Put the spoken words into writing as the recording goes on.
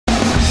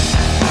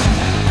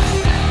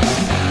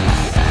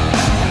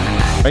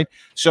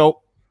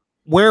So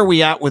where are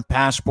we at with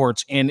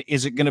passports, and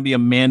is it going to be a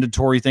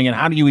mandatory thing, and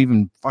how do you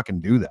even fucking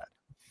do that?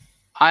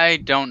 I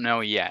don't know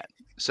yet.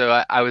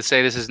 So I would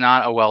say this is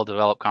not a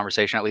well-developed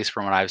conversation, at least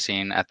from what I've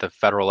seen at the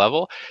federal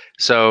level.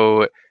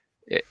 So,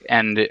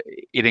 and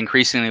it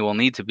increasingly will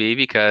need to be,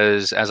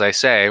 because, as I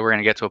say, we're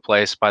going to get to a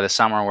place by the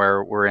summer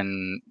where we're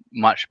in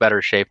much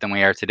better shape than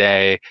we are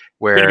today.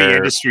 Where it's going to be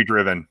industry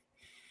driven.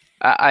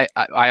 I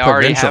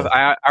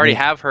already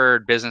have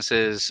heard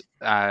businesses,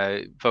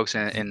 folks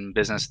in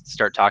business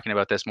start talking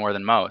about this more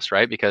than most,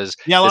 right? Because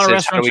a lot of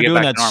restaurants are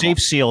doing that safe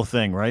seal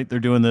thing, right? They're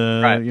doing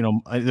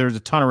the, there's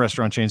a ton of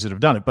restaurant chains that have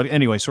done it. But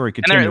anyway, sorry,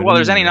 continue.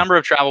 There's any number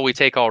of travel we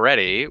take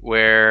already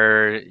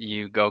where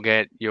you go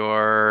get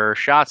your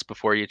shots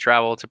before you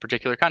travel to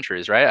particular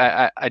countries,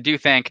 right? I do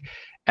think,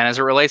 and as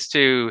it relates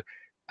to,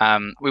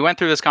 we went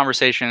through this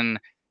conversation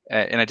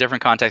in a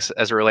different context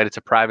as it related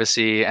to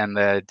privacy and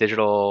the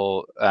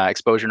digital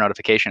exposure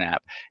notification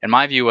app. And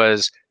my view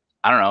was,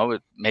 I don't know,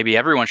 maybe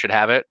everyone should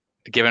have it,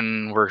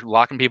 given we're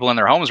locking people in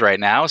their homes right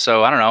now.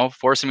 So I don't know,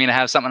 forcing me to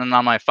have something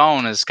on my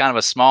phone is kind of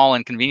a small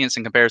inconvenience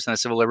in comparison to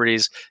civil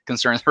liberties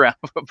concerns around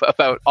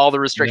about all the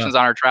restrictions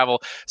on our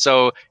travel.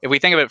 So if we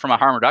think of it from a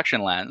harm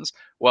reduction lens,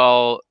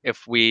 well,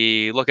 if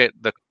we look at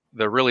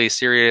the really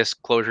serious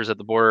closures at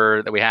the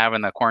border that we have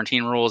and the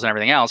quarantine rules and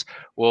everything else,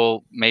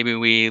 well, maybe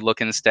we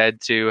look instead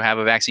to have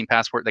a vaccine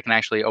passport that can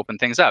actually open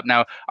things up.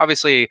 Now,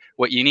 obviously,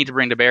 what you need to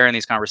bring to bear in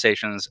these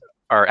conversations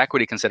are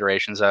equity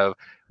considerations of,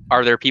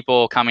 are there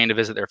people coming to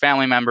visit their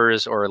family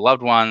members or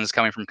loved ones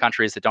coming from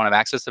countries that don't have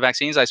access to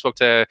vaccines? I spoke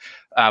to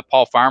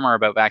Paul Farmer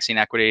about vaccine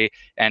equity,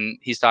 and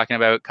he's talking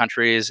about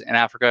countries in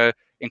Africa,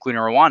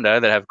 including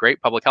Rwanda, that have great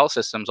public health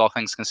systems, all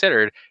things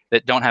considered,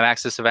 that don't have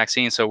access to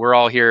vaccines. So we're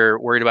all here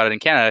worried about it in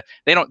Canada.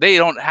 They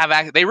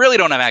really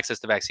don't have access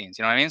to vaccines.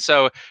 You know what I mean?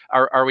 So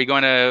are we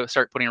going to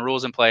start putting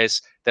rules in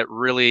place that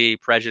really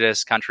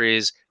prejudice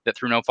countries that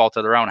through no fault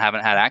of their own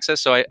haven't had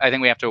access? So I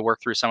think we have to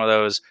work through some of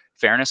those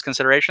fairness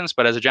considerations.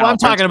 But as a general, I'm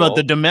talking about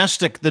the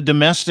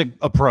domestic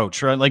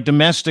approach, right? Like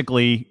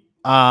domestically,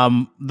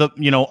 all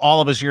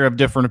of us here have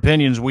different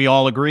opinions. We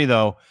all agree,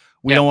 though.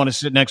 We don't want to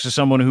sit next to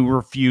someone who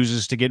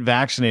refuses to get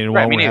vaccinated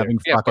while we're having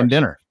fucking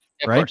dinner,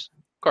 right? Of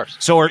course.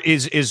 So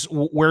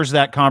where's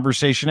that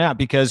conversation at?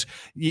 Because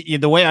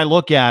the way I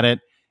look at it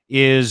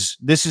is,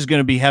 this is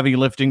going to be heavy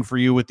lifting for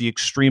you with the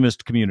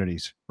extremist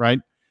communities, right?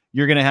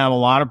 You're going to have a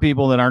lot of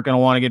people that aren't going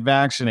to want to get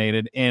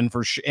vaccinated, and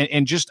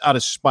just out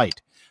of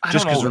spite,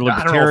 just because they're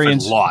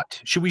libertarians. A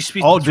lot. Should we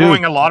be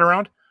throwing a lot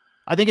around?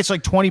 I think it's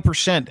like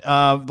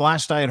 20%.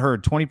 Last I had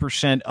heard,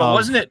 20%.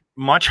 Wasn't it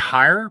much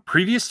higher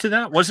previous to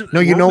that? No,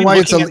 you know why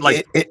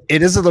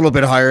it is a little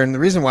bit higher, and the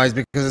reason why is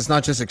because it's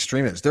not just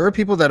extremists. There are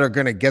people that are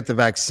going to get the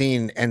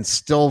vaccine and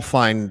still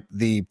find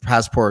the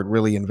passport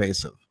really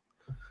invasive.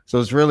 So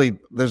it's really,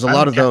 there's a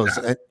lot of those.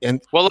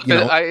 Well, look,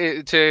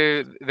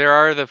 there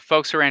are the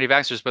folks who are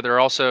anti-vaxxers, but there are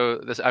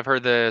also I've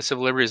heard the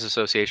Civil Liberties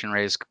Association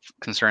raise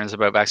concerns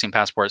about vaccine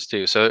passports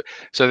too. So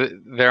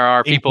there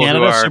are people in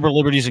Canada, who are Civil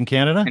Liberties in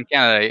Canada. In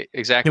Canada,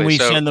 exactly. Can we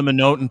send them a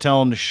note and tell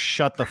them to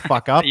shut the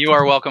fuck up? You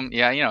are welcome.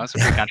 Yeah, it's a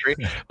free country,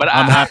 but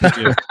I'm happy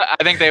to.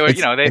 I think they would.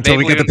 Until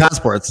we get the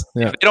passports.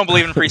 Yeah. If they don't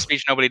believe in free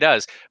speech, nobody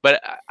does.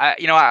 But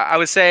I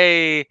would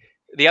say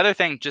the other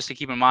thing just to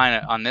keep in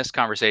mind on this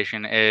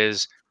conversation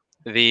is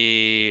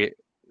the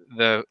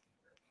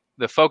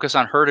focus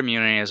on herd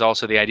immunity is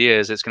also the idea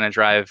is it's going to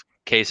drive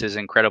cases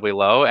incredibly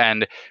low.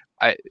 And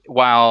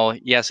while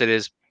yes, it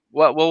is.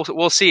 Well,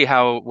 we'll see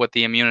what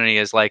the immunity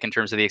is like in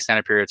terms of the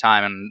extended period of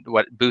time and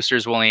what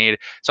boosters will need.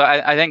 So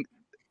I think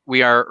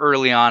we are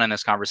early on in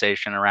this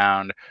conversation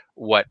around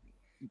what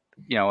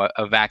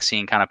a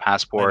vaccine kind of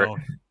passport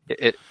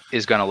it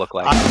is going to look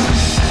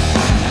like.